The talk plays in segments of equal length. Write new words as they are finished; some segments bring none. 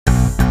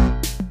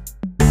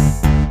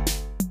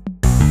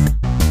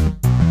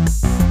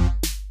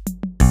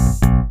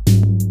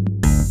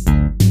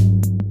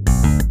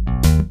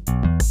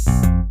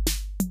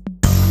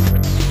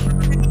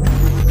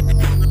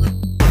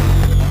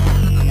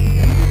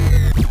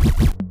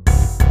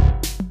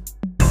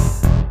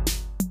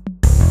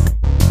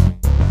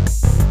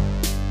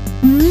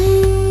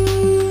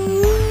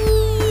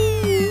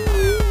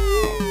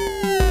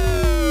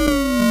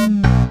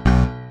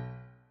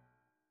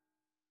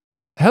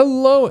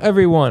Hello,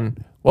 everyone.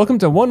 Welcome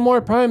to One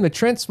More Prime, the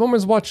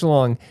Transformers Watch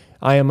Along.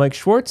 I am Mike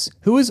Schwartz,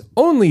 who is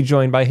only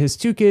joined by his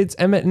two kids,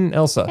 Emmett and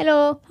Elsa.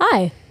 Hello.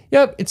 Hi.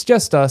 Yep, it's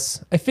just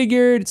us. I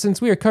figured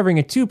since we are covering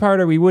a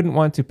two-parter, we wouldn't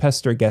want to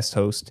pester a guest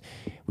host.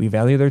 We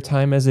value their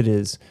time as it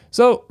is.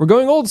 So, we're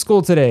going old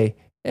school today,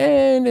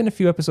 and in a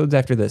few episodes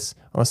after this.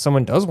 Unless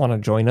someone does want to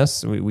join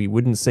us, we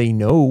wouldn't say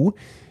no.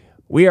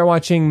 We are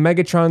watching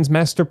Megatron's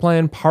Master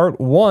Plan Part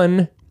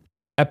 1,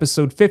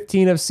 Episode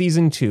 15 of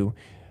Season 2.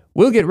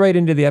 We'll get right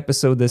into the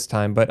episode this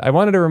time, but I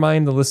wanted to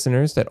remind the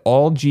listeners that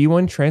all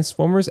G1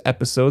 Transformers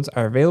episodes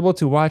are available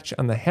to watch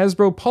on the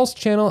Hasbro Pulse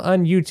channel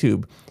on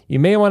YouTube. You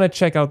may want to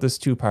check out this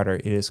two-parter.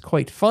 It is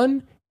quite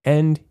fun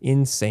and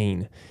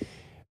insane.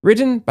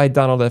 Written by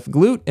Donald F.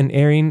 Glute and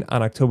airing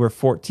on October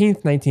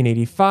 14th,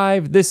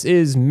 1985, this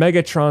is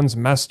Megatron's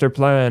Master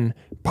Plan,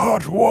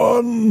 Part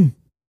 1!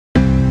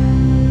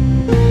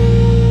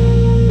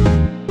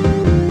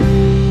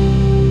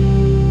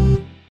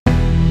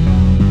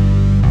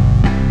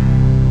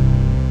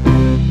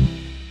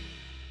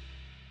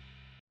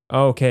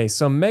 Okay,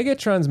 so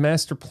Megatron's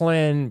master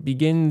plan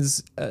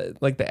begins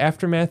like the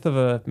aftermath of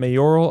a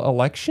mayoral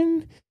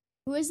election.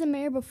 Who was the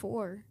mayor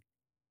before?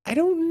 I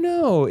don't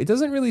know. It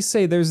doesn't really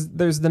say. There's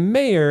the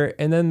mayor,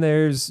 and then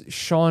there's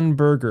Sean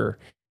Berger,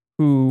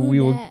 who we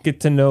will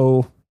get to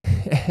know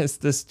as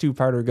this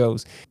two-parter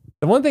goes.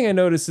 The one thing I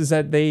noticed is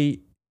that they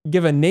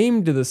give a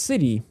name to the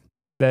city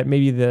that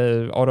maybe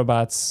the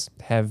Autobots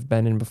have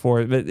been in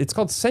before, but it's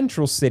called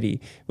Central City,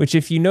 which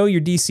if you know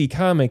your DC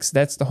Comics,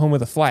 that's the home of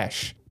the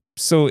Flash.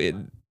 So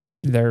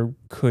there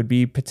could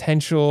be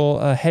potential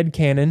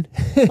headcanon.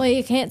 Well,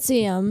 you can't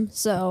see him,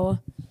 so...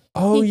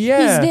 Oh,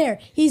 yeah.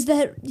 He's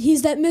there.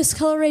 He's that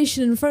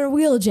miscoloration in front of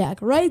Wheeljack,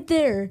 right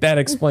there. That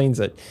explains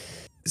it.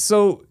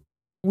 So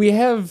we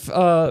have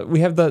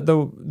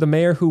the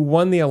mayor who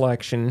won the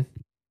election,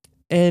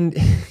 and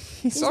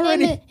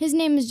his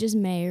name is just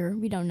Mayor.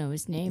 We don't know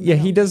his name. Yeah,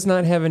 he does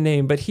not have a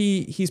name, but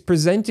he's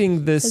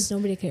presenting this... Because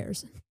nobody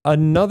cares.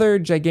 Another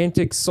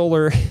gigantic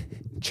solar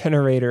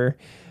generator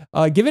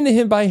given to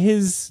him by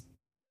his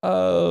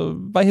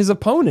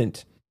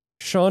opponent,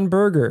 Sean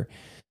Berger.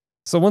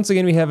 So once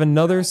again, we have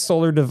another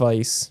solar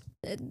device.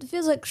 It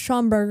feels like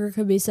Sean Berger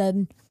could be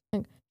said.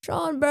 Like,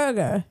 Sean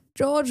Berger,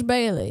 George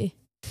Bailey.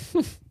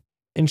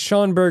 And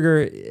Sean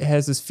Berger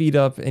has his feet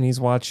up and he's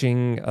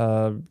watching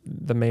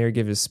the mayor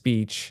give his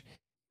speech.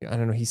 I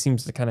don't know, he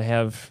seems to kind of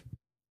have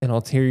an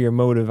ulterior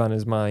motive on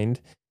his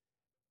mind.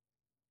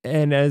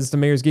 And as the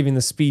mayor's giving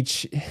the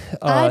speech...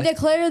 I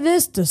declare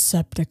this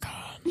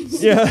Decepticon.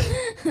 Yeah.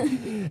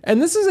 And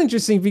this is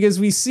interesting because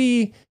we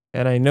see,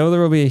 and I know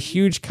there will be a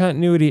huge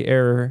continuity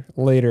error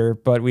later,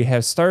 but we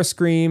have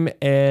Starscream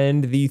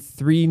and the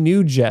three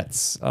new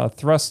jets,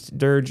 Thrust,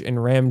 Dirge, and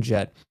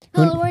Ramjet.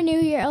 Hello, we're new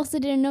here. Elsa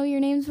didn't know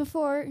your names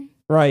before.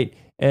 Right.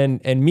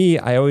 And me,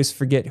 I always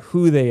forget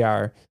who they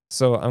are.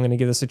 So I'm going to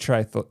give this a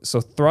try.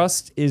 So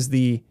Thrust is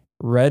the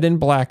red and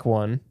black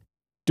one.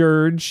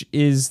 Dirge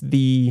is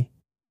the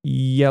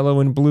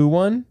yellow and blue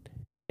one.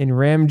 And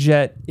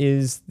Ramjet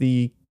is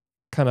the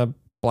kind of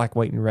black,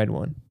 white, and red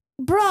one.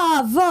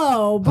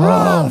 Bravo!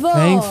 Oh,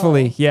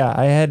 thankfully. Yeah,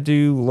 I had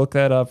to look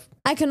that up.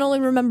 I can only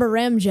remember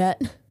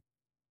Ramjet.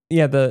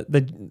 Yeah, the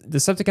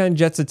Decepticon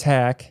jets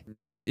attack.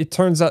 It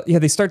turns out,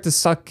 they start to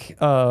suck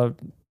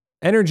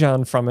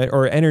energon from it,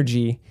 or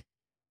energy,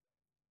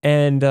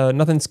 and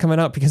nothing's coming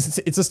out because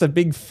it's just a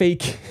big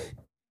fake...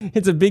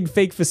 It's a big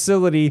fake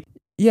facility.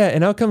 Yeah,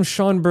 and out comes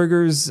Sean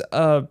Berger's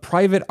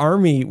private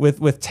army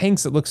with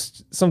tanks that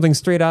looks something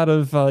straight out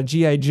of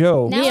G.I.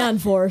 Joe. Neon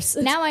Force.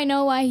 Now I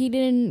know why he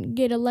didn't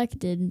get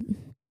elected.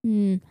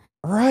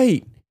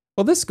 Right.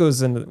 Well, this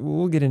goes into...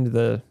 We'll get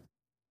into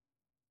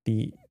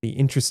the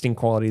interesting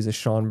qualities of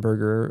Sean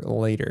Berger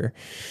later.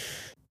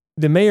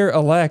 The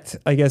mayor-elect,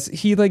 I guess,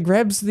 he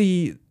grabs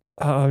the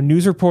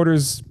news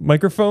reporter's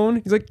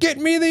microphone. He's like, "Get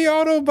me the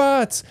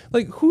Autobots!"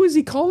 Like, who is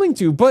he calling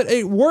to? But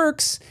it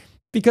works...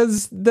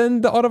 Because then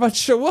the Autobots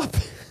show up.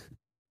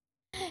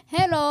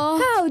 Hello.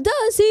 How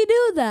does he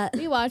do that?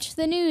 We watched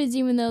the news,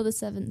 even though the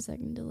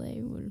 7-second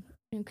delay would...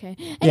 Okay.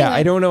 Anyway. Yeah,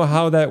 I don't know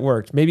how that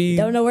worked. Maybe...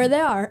 Don't know where they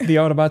are. The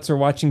Autobots are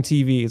watching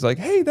TV. It's like,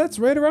 hey, that's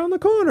right around the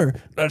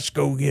corner. Let's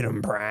go get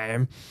them,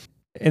 Prime.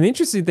 And the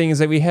interesting thing is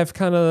that we have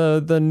kind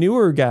of the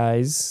newer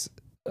guys,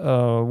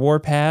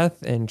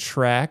 Warpath and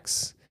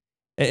Trax.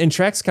 And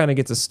Trax kind of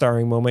gets a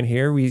starring moment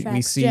here. We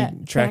see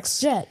Trax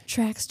jet.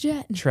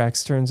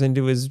 Trax turns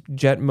into his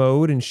jet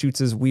mode and shoots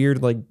his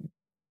weird,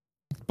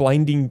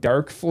 blinding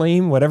dark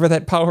flame, whatever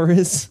that power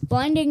is.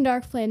 Blinding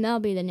dark flame,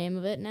 that'll be the name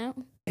of it now.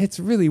 It's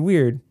really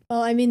weird.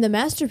 Well, I mean, the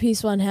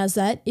Masterpiece one has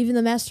that. Even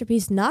the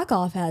Masterpiece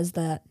knockoff has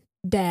that.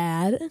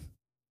 Dad.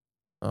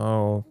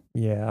 Oh,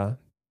 yeah.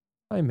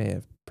 I may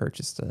have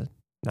purchased a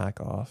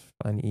knockoff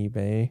on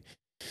eBay.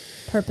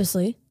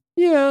 Purposely.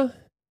 Yeah.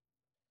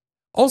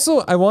 Also,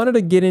 I wanted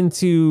to get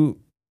into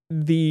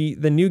the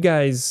new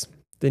guys,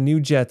 the new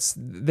jets.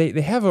 They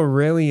have a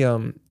really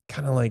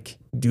kind of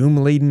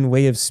doom-laden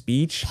way of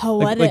speech.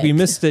 Poetic. Like we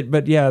missed it,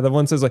 but yeah, the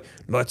one says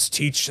let's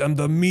teach them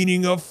the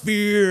meaning of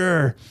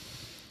fear.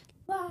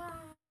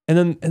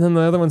 And then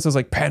the other one says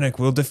like, "Panic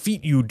will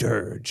defeat you,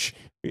 Dirge."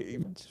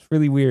 It's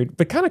really weird,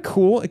 but kind of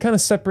cool. It kind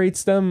of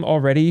separates them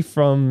already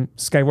from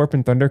Skywarp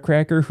and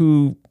Thundercracker,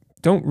 who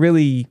don't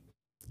really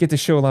get to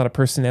show a lot of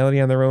personality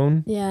on their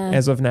own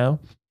as of now.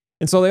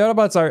 And so the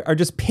Autobots are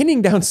just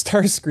pinning down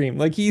Starscream.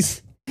 Like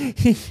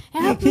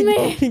Help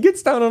me! He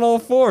gets down on all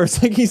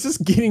fours. Like he's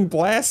just getting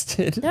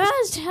blasted.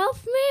 Just help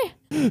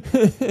me!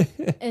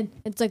 And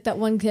it's like that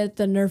one kid at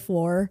the Nerf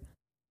war.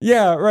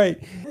 Yeah, right.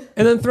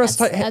 And then Thrust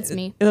That's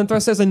me. And then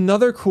Thrust has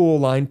another cool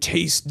line,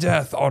 "Taste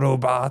death,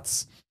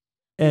 Autobots."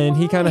 And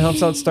he kind of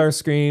helps out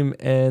Starscream,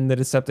 and the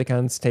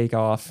Decepticons take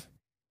off.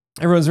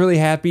 Everyone's really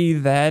happy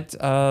that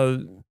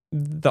the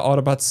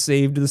Autobots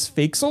saved this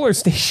fake solar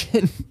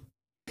station.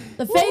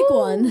 The fake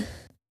one.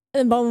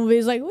 And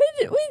Bumblebee's like,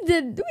 we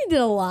did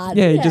a lot.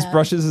 Yeah, he just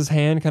brushes his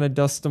hand, kind of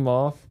dusts them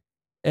off.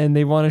 And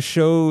they want to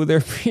show their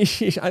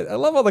appreciation. I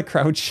love all the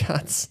crowd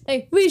shots.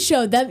 Hey, we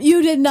showed them.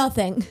 You did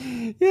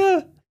nothing.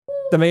 Yeah.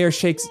 The mayor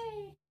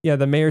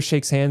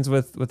shakes hands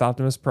with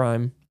Optimus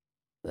Prime.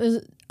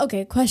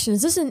 Okay, question.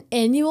 Is this an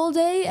annual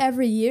day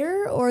every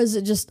year, or is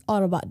it just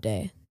Autobot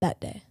Day that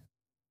day?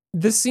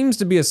 This seems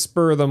to be a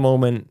spur of the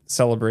moment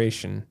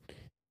celebration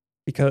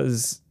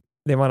because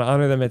they want to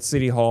honor them at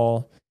City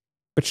Hall.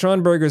 But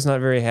Schonberger's not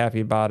very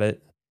happy about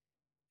it.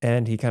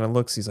 And he kind of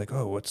looks, he's like,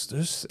 "Oh, what's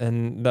this?"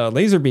 And the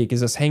Laserbeak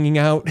is just hanging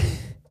out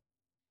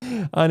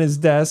on his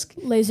desk.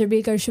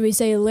 Laserbeak, or should we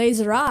say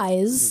Laser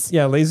Eyes?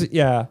 Yeah,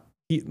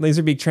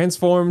 Laserbeak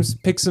transforms,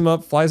 picks him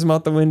up, flies him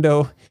out the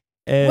window.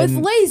 And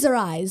With laser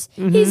eyes.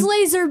 He's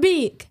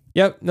Laserbeak.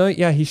 Yep. No,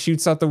 yeah, he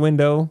shoots out the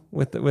window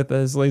with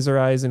his laser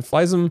eyes and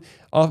flies him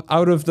off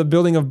out of the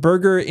building of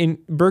Burger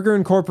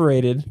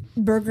Incorporated.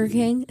 Burger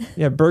King.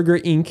 Yeah, Burger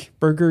Inc.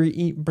 Burger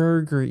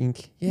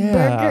Inc. Yeah.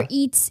 Burger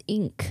Eats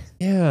Inc.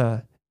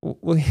 Yeah.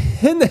 Well,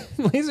 and then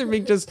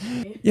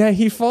Laserbeak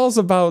he falls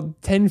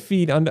about 10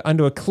 feet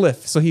onto a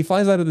cliff. So he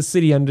flies out of the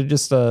city onto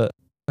just a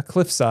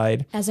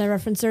cliffside. As I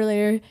referenced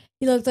earlier,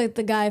 he looked like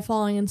the guy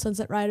falling in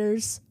Sunset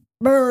Riders.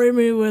 Bury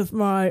me with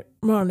my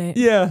money.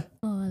 Yeah.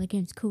 Oh, the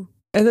game's cool.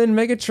 And then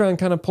Megatron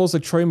kind of pulls a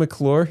Troy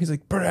McClure. He's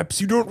like, "Perhaps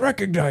you don't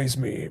recognize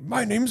me.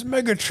 My name's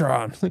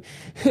Megatron."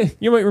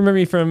 You might remember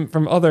me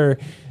from other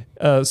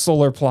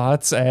solar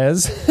plots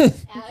as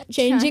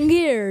Changing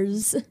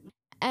gears.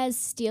 As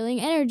stealing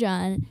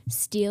Energon.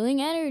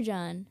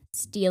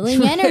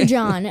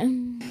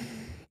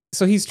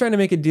 So he's trying to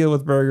make a deal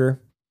with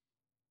Burger.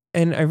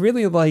 And I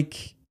really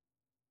like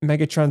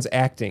Megatron's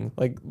acting.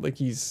 Like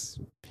he's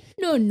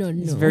No.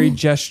 very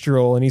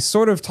gestural, and he's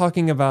sort of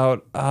talking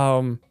about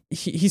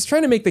he's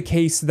trying to make the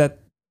case that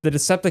the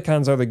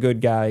Decepticons are the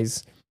good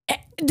guys.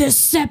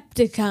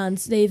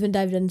 Decepticons. They even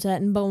dived into that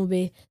in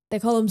Bumblebee. They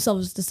call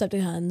themselves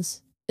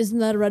Decepticons. Isn't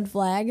that a red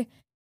flag?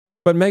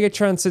 But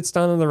Megatron sits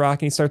down on the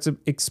rock and he starts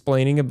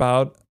explaining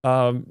about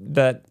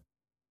that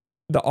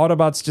the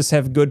Autobots just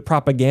have good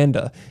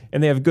propaganda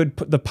and they have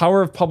the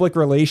power of public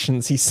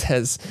relations, he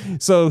says.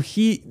 So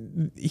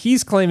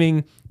he's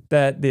claiming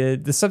that the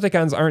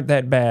Decepticons aren't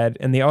that bad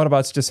and the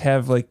Autobots just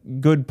have like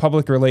good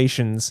public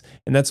relations,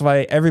 and that's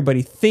why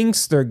everybody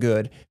thinks they're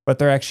good, but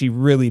they're actually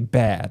really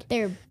bad.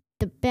 They're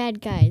the bad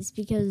guys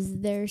because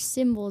their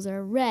symbols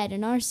are red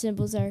and our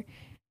symbols are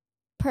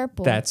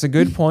purple. That's a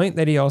good point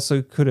that he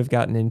also could have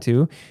gotten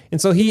into.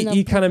 And so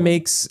he kind of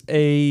makes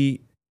a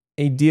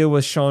deal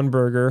with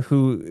Schonberger,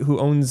 who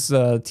owns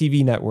a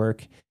TV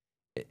network,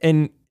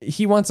 and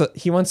he wants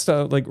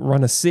to like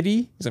run a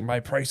city. He's like,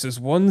 "My price is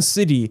one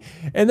city."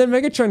 And then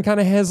Megatron kind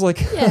of has like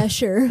Yeah,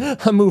 sure.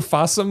 a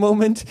Mufasa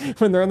moment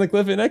when they're on the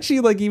cliff, and actually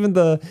like even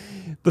the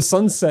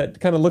sunset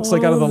kind of looks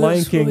like out of the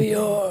Lion King.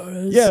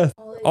 Yeah,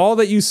 all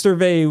that you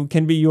survey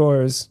can be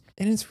yours.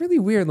 And it's really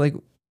weird. Like,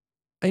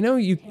 I know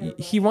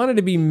he wanted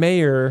to be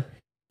mayor,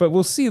 but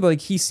we'll see.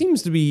 Like, he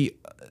seems to be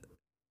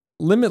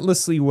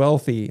limitlessly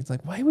wealthy. It's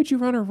like, why would you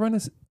run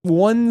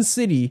one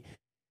city?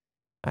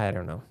 I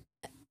don't know.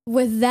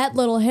 With that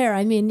little hair,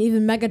 I mean,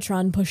 even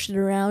Megatron pushed it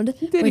around.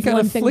 He did. He with kind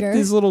one of finger. flicked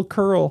his little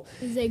curl.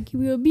 He's like,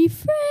 "We'll be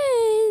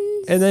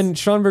friends." And then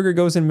Schonberger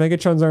goes in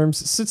Megatron's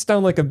arms, sits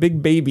down like a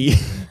big baby.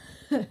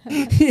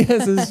 He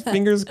has his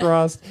fingers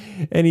crossed,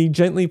 and he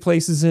gently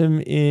places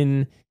him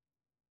in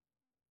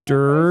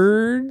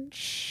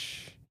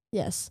Dirge.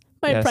 Yes.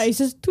 My price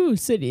is 2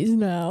 cities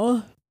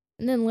now.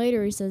 And then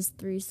later he says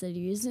 3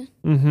 cities.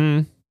 Mm-hmm.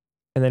 And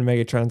then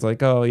Megatron's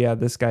like, "Oh yeah,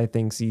 this guy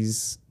thinks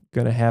he's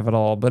gonna have it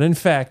all, but in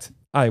fact,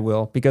 I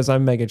will, because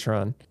I'm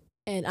Megatron."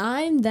 And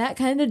I'm that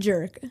kind of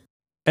jerk.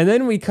 And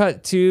then we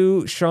cut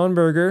to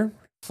Schonberger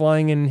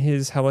flying in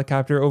his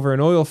helicopter over an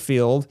oil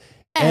field.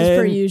 As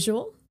per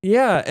usual.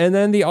 Yeah, and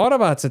then the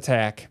Autobots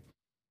attack.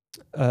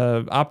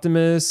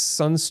 Optimus,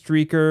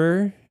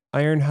 Sunstreaker,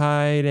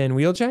 Ironhide, and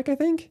Wheeljack, I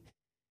think?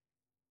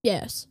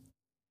 Yes.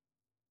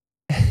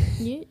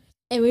 Yeah.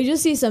 And we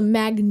just see some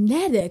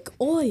magnetic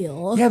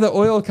oil. Yeah, the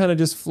oil kind of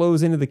just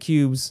flows into the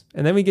cubes.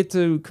 And then we get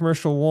to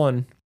commercial 1.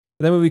 And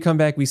then when we come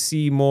back, we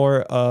see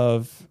more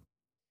of,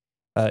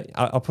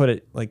 I'll put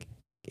it like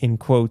in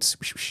quotes,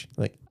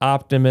 like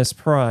Optimus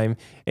Prime.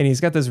 And he's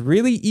got this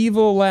really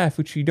evil laugh,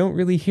 which you don't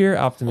really hear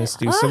Optimus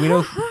do. So we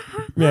know,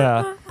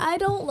 yeah. I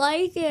don't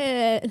like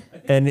it.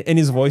 And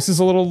his voice is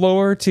a little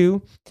lower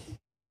too.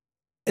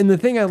 And the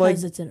thing I like,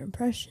 Because it's an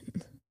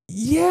impression.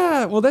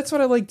 yeah, well, that's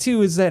what I like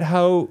too, is that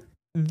how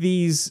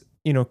these,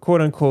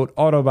 quote unquote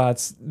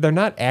Autobots, they're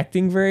not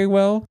acting very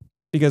well,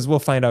 because we'll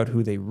find out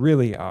who they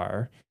really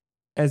are.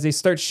 As they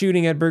start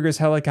shooting at Burger's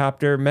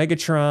helicopter,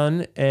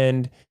 Megatron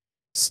and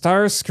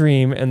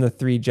Starscream and the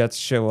 3 jets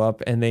show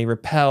up, and they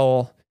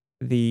repel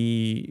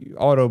the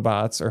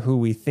Autobots, or who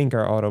we think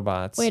are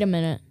Autobots. Wait a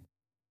minute.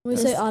 When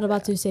we say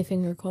Autobots, we say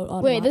finger quote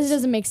Autobots. Wait, this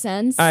doesn't make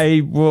sense.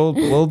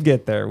 We'll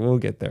get there. We'll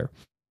get there.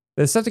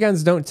 The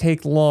Decepticons don't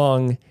take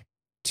long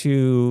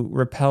to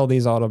repel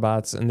these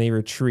Autobots, and they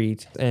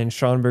retreat. And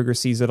Schonberger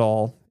sees it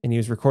all, and he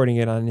was recording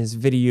it on his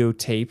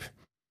videotape.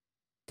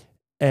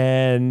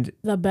 And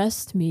the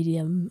best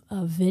medium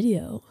of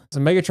video. so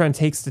Megatron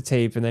takes the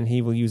tape, and then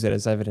he will use it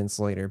as evidence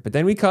later. But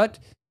then we cut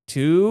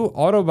to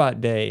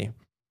Autobot Day,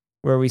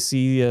 where we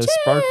see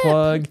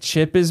Sparkplug.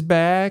 Chip is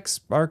back.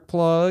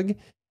 Sparkplug.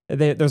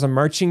 There's a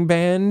marching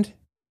band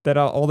that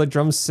all the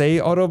drums say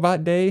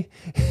Autobot Day.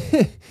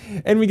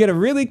 And we get a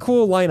really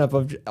cool lineup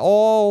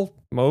of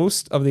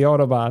most of the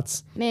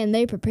Autobots. Man,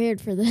 they prepared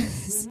for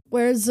this.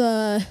 Where's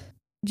Jetfire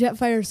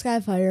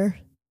Skyfire?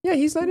 Yeah,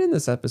 he's not in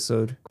this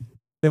episode.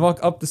 They walk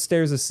up the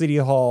stairs of City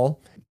Hall.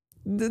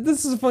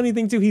 This is a funny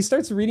thing, too. He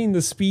starts reading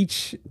the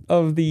speech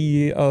of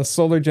the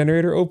solar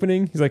generator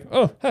opening. He's like,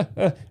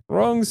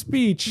 wrong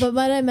speech. But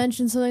might I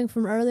mention something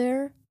from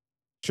earlier?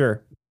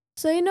 Sure.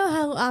 So you know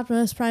how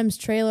Optimus Prime's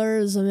trailer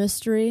is a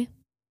mystery?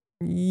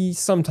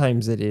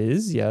 Sometimes it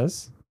is,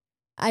 yes.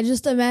 I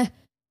just imagine,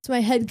 it's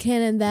my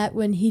headcanon that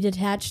when he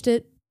detached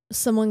it,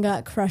 someone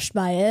got crushed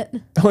by it.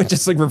 Oh, it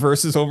just like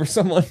reverses over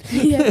someone.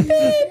 Yeah.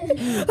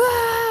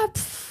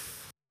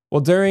 Well,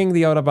 during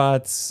the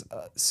Autobots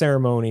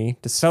ceremony,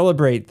 to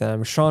celebrate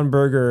them, Sean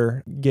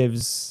Berger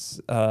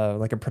gives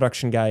like a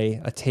production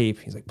guy a tape.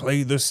 He's like,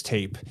 play this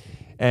tape.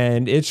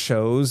 And it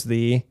shows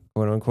the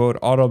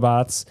quote-unquote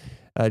Autobots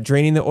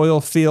draining the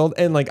oil field.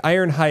 And like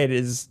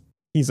Ironhide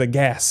he's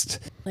aghast.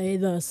 Play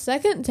the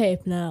second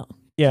tape now.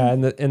 Yeah,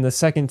 and the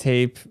second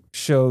tape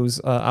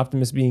shows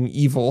Optimus being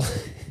evil.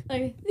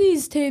 Like,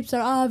 these tapes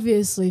are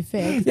obviously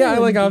fake. Yeah, I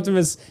like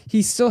Optimus.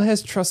 He still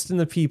has trust in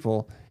the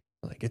people.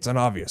 Like, it's an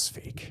obvious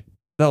fake.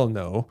 They'll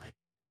know.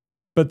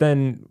 But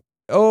then,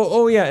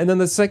 oh yeah, and then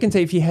the second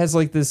tape, he has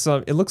like this,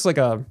 it looks like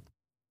a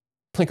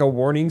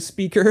warning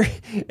speaker,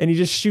 and he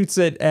just shoots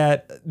it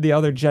at the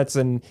other jets,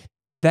 and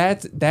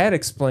that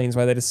explains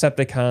why the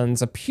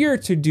Decepticons appear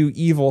to do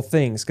evil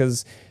things,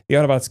 because the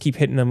Autobots keep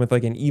hitting them with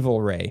like an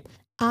evil ray.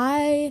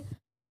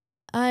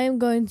 I'm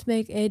going to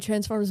make a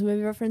Transformers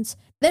movie reference.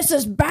 This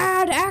is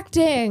bad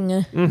acting!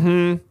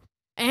 Mm-hmm.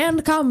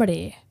 And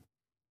comedy.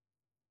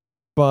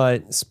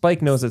 But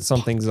Spike knows that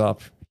something's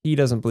up. He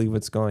doesn't believe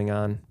what's going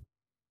on.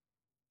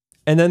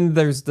 And then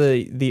there's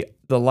the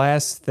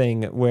last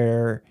thing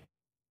where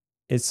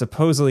it's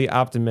supposedly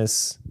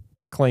Optimus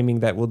claiming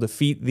that we'll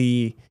defeat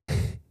the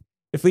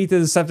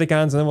Decepticons,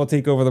 and then we'll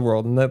take over the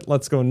world. And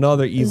let's go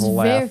another evil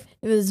laugh.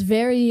 It was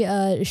very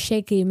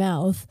shaky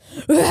mouth.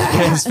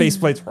 His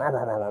faceplates.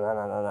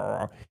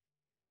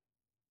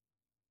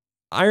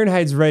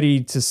 Ironhide's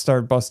ready to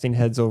start busting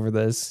heads over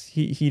this.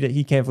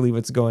 He can't believe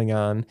what's going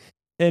on.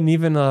 And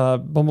even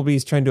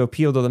Bumblebee's trying to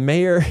appeal to the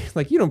mayor,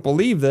 like, you don't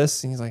believe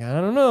this. And he's like,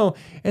 I don't know.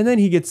 And then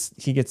he gets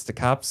the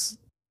cops.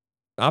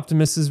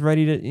 Optimus is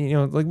ready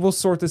to, like, we'll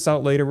sort this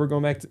out later. We're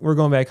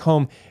going back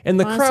home. And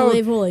the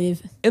crowd, we'll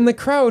leave. And the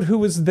crowd who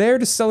was there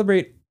to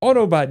celebrate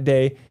Autobot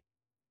Day,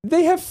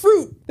 they have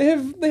fruit. They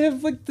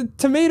have like the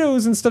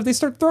tomatoes and stuff. They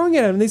start throwing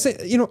at him. And they say,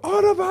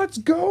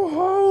 Autobots, go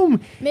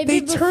home.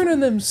 They turn on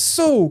them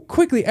so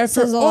quickly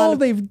after all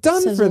they've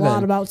done for them. Says a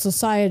lot about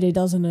society,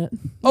 doesn't it?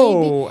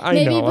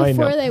 Maybe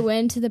before they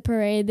went to the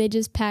parade, they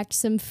just packed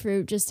some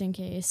fruit just in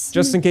case.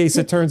 Just in case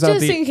it turns out.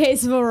 Just in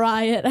case of a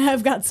riot,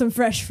 I've got some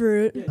fresh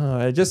fruit.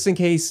 Just in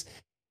case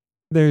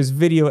there's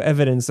video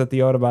evidence that the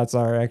Autobots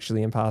are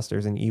actually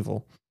imposters and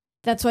evil.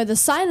 That's why the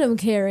sign I'm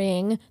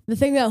carrying, the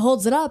thing that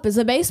holds it up, is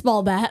a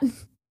baseball bat.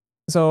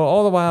 So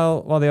all the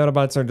while the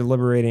Autobots are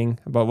deliberating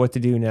about what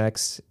to do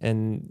next,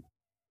 and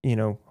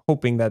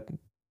hoping that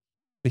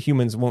the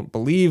humans won't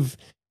believe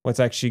what's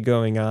actually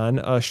going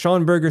on,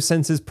 Sean Berger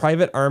sends his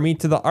private army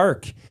to the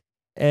Ark,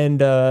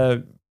 and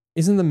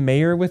isn't the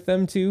mayor with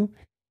them too?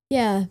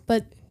 Yeah,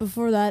 but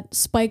before that,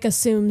 Spike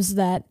assumes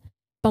that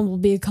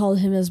Bumblebee called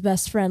him his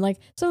best friend. Like,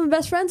 some of my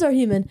best friends are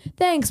human.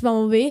 Thanks,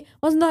 Bumblebee. I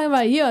wasn't talking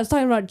about you. I was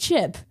talking about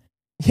Chip.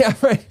 Yeah,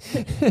 right.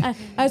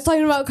 I was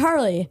talking about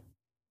Carly.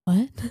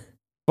 What?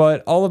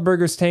 But all of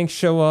Berger's tanks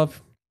show up.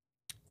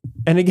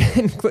 And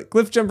again,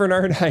 Cliffjumper and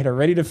Ironhide are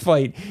ready to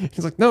fight.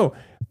 He's like, no,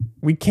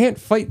 we can't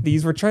fight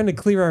these. We're trying to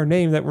clear our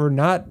name that we're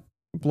not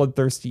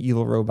bloodthirsty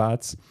evil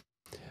robots.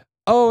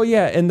 Oh,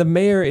 yeah, and the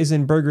mayor is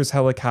in Berger's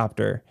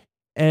helicopter.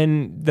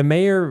 And the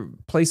mayor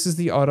places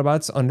the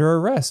Autobots under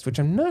arrest, which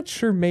I'm not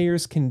sure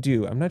mayors can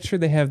do. I'm not sure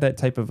they have that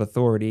type of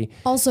authority.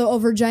 Also,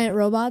 over giant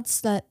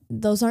robots,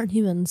 those aren't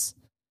humans.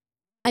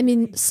 I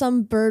mean,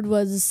 some bird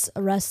was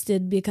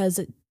arrested because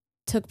it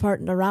took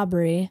part in a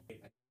robbery.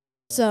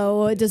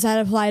 So does that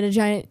apply to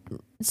giant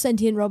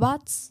sentient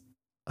robots?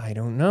 I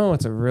don't know.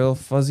 It's a real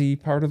fuzzy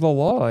part of the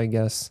law, I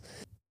guess.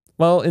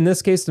 Well, in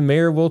this case, the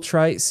mayor will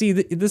try. See,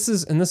 this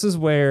is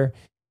where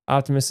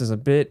Optimus is a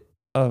bit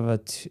of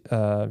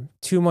a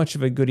too much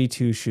of a goody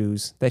two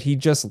shoes, that he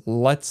just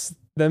lets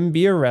them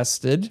be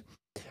arrested.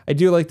 I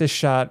do like this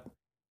shot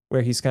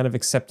where he's kind of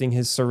accepting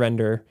his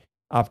surrender,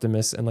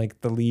 Optimus, and like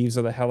the leaves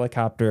of the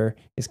helicopter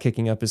is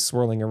kicking up, is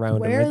swirling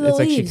around Where him. are the It's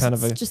actually leaves? kind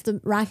of It's just a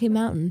Rocky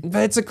Mountain.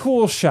 but it's a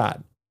cool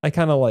shot. I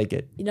kind of like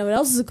it. You know what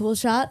else is a cool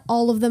shot?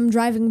 All of them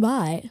driving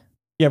by.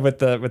 Yeah, with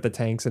the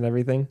tanks and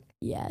everything.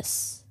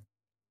 Yes.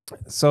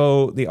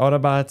 So the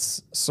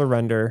Autobots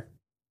surrender.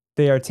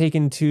 They are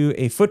taken to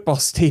a football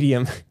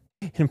stadium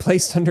and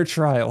placed under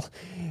trial.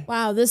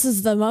 Wow, this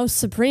is the most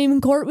Supreme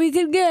Court we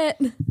could get.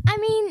 I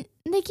mean,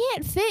 they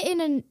can't fit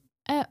in an.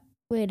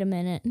 Wait a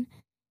minute.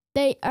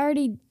 They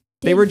already.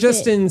 They were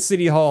just in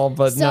City Hall,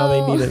 but now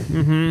they need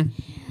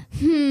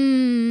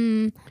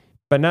it.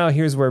 But now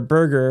here's where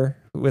Burger,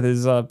 with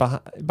his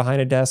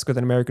behind a desk with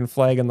an American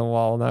flag on the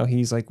wall, now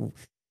he's like,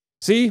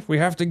 "See, we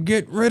have to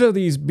get rid of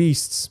these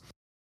beasts."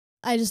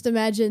 I just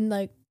imagine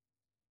like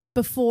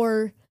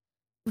before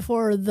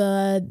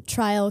the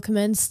trial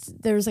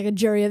commenced, there was like a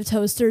jury of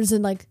toasters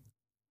and like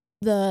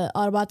the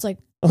Autobots like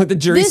Like the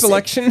jury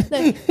selection.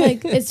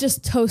 like it's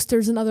just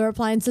toasters and other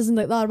appliances, and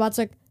the Autobots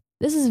like,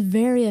 this is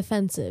very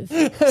offensive.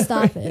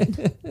 Stop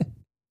it.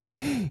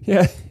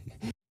 Yeah.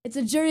 It's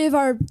a jury of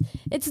our.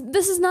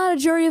 This is not a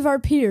jury of our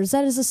peers.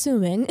 That is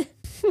assuming.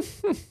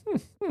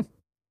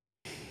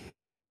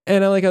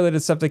 And I like how the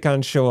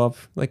Decepticons show up.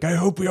 Like, I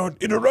hope we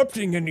aren't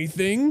interrupting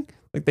anything.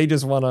 Like, they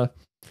just want to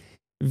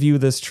view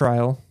this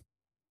trial.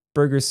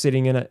 Burger's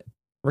sitting in a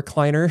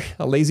recliner,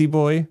 a lazy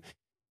boy.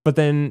 But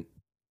then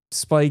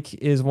Spike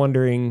is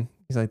wondering,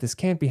 he's like, this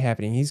can't be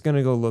happening. He's going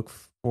to go look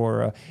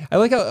for... I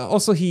like how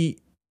also he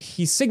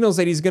signals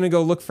that he's going to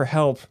go look for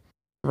help.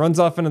 Runs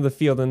off into the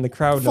field and the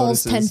crowd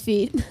Falls notices. 10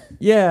 feet.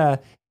 Yeah.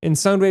 And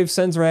Soundwave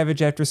sends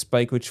Ravage after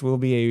Spike, which will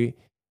be a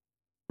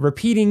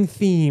repeating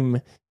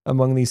theme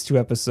among these two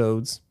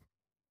episodes.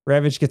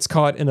 Ravage gets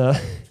caught in a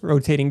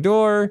rotating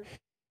door,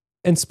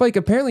 and Spike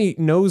apparently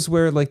knows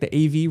where like the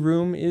AV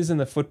room is in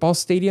the football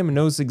stadium and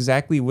knows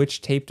exactly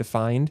which tape to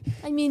find.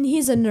 I mean,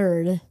 he's a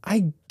nerd.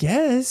 I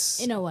guess.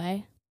 In a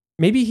way.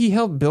 Maybe he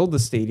helped build the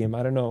stadium.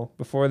 I don't know.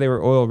 Before they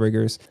were oil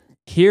riggers.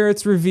 Here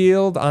it's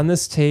revealed on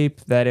this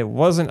tape that it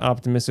wasn't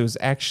Optimus. It was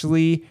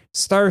actually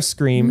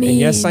Starscream. Meme. And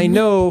yes, I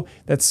know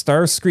that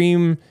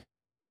Starscream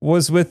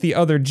was with the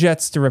other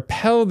jets to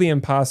repel the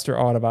imposter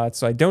Autobots.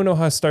 So I don't know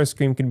how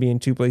Starscream can be in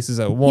two places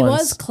at once. He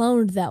was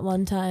cloned that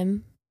one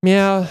time.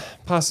 Yeah,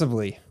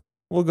 possibly.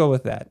 We'll go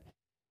with that.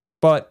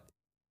 But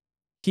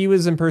he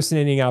was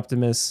impersonating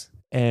Optimus,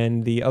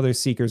 and the other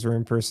Seekers were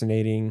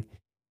impersonating...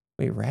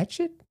 Wait,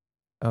 Ratchet?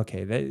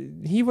 Okay,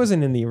 he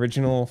wasn't in the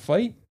original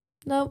fight.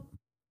 Nope.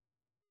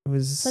 It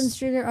was...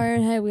 Sunstreaker,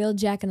 Ironhide,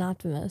 Wheeljack, and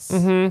Optimus.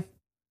 Mm-hmm.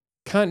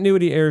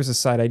 Continuity errors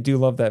aside, I do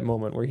love that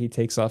moment where he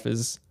takes off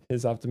his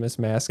Optimus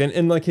mask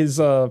and like his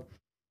I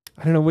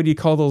don't know, what do you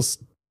call those,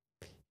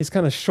 his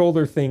kind of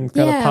shoulder thing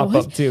kind of pop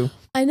up too.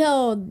 I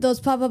know those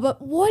pop up,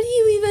 but what do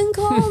you even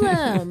call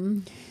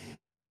them?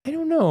 I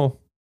don't know.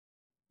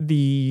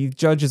 The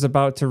judge is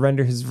about to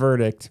render his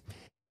verdict,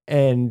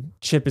 and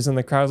Chip is in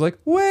the crowd like,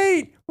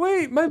 wait,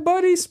 my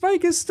buddy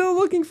Spike is still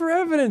looking for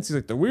evidence. He's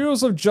like, the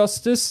wheels of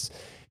justice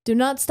Do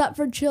not stop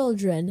for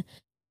children.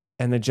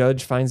 And the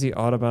judge finds the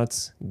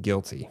Autobots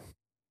guilty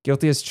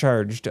as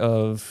charged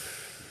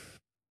of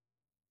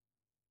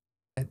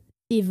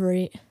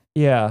Thievery.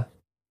 Yeah.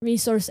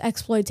 Resource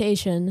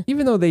exploitation.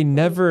 Even though they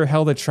never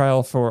held a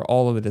trial for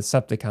all of the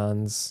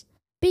Decepticons.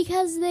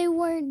 Because they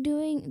weren't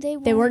doing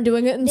They weren't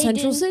doing it in they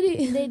Central didn't-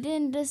 City. They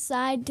didn't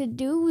decide to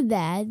do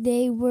that.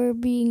 They were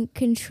being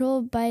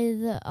controlled by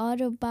the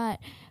Autobot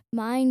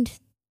mind.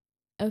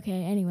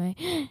 Okay, anyway.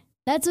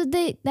 That's what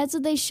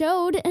they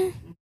showed.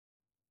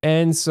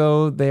 And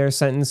so they are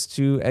sentenced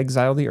to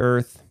exile the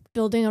Earth.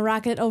 Building a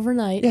rocket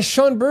overnight. Yeah,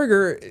 Sean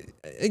Berger,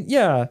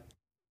 yeah.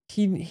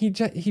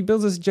 He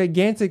builds this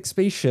gigantic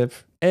spaceship,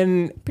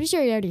 and Pretty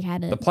sure he already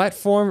had the it.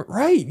 platform,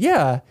 right,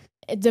 yeah.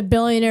 The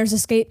billionaires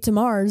escape to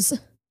Mars.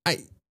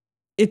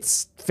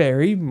 It's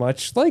very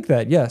much like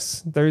that,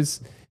 yes. There's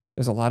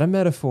a lot of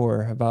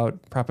metaphor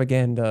about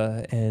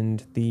propaganda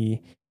and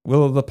the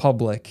will of the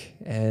public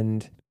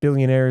and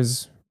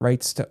billionaires'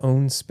 rights to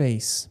own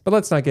space. But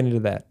let's not get into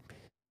that.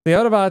 The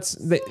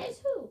Autobots,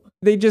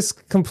 they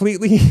just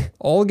completely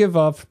all give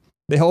up.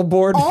 They all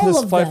board All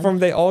this of platform. them.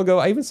 They all go.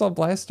 I even saw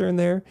Blaster in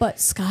there. But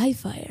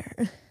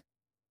Skyfire.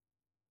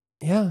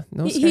 Yeah,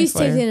 no He's Skyfire.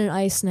 taking an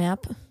ice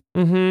nap.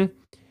 Mm-hmm.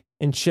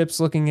 And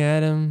Chip's looking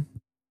at him.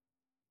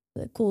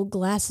 The cool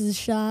glasses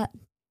shot.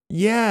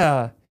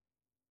 Yeah.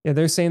 Yeah,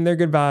 they're saying their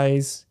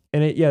goodbyes.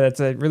 And that's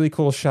a really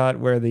cool shot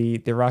where the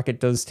rocket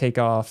does take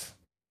off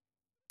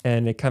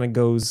and it kind of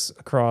goes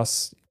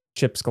across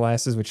Chip's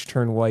glasses, which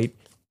turn white.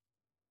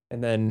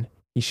 And then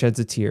he sheds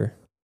a tear.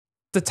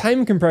 The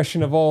time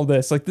compression of all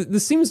this, like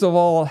this seems to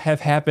all have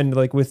happened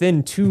like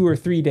within 2 or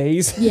 3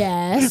 days.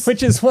 Yes.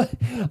 Which is what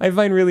I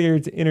find really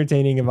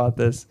entertaining about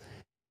this.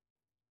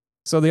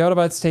 So the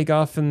Autobots take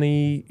off in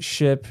the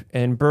ship,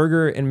 and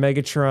Burger and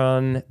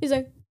Megatron. He's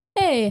like,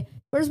 hey,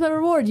 where's my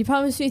reward? You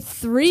promised me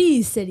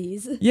 3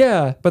 cities.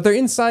 Yeah, but they're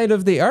inside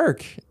of the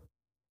Ark.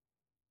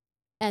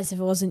 As if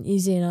it wasn't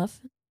easy enough.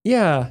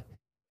 Yeah.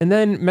 And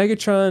then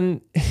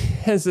Megatron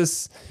has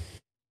this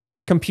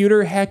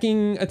computer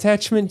hacking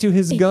attachment to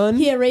his gun.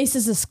 He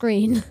erases a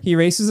screen. He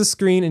erases a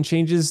screen and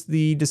changes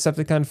the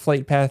Decepticon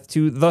flight path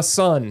to the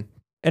sun.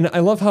 And I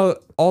love how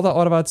all the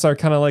Autobots are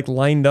kind of like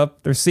lined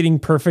up. They're sitting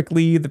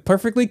perfectly, they're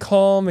perfectly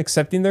calm,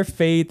 accepting their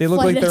fate. They look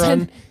like they're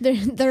on...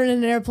 They're in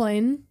an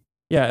airplane.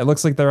 Yeah, it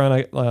looks like they're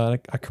on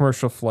a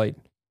commercial flight.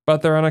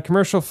 But they're on a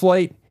commercial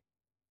flight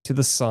to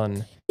the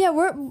sun. Yeah,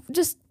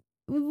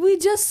 we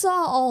just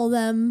saw all of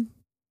them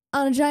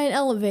on a giant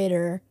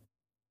elevator.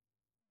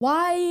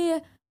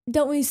 Why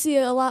don't we see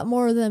a lot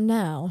more of them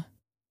now?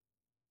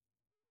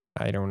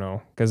 I don't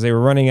know, because they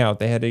were running out.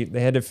 They had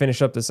to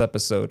finish up this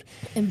episode.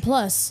 And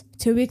plus,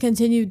 to be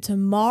continued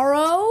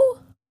tomorrow?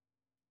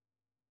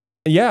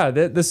 Yeah,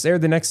 this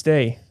aired the next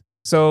day.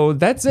 So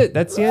that's it.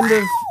 That's the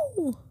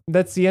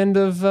end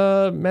of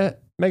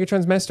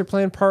Megatron's Master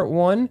Plan Part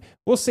 1.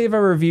 We'll save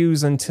our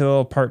reviews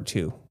until Part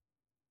 2.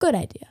 Good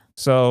idea.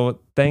 So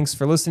thanks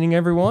for listening,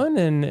 everyone,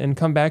 and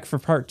come back for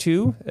Part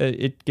 2.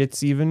 It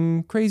gets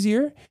even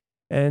crazier.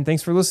 And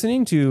thanks for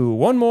listening to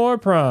One More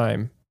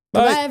Prime.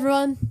 Bye,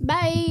 everyone.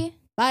 Bye.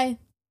 Bye.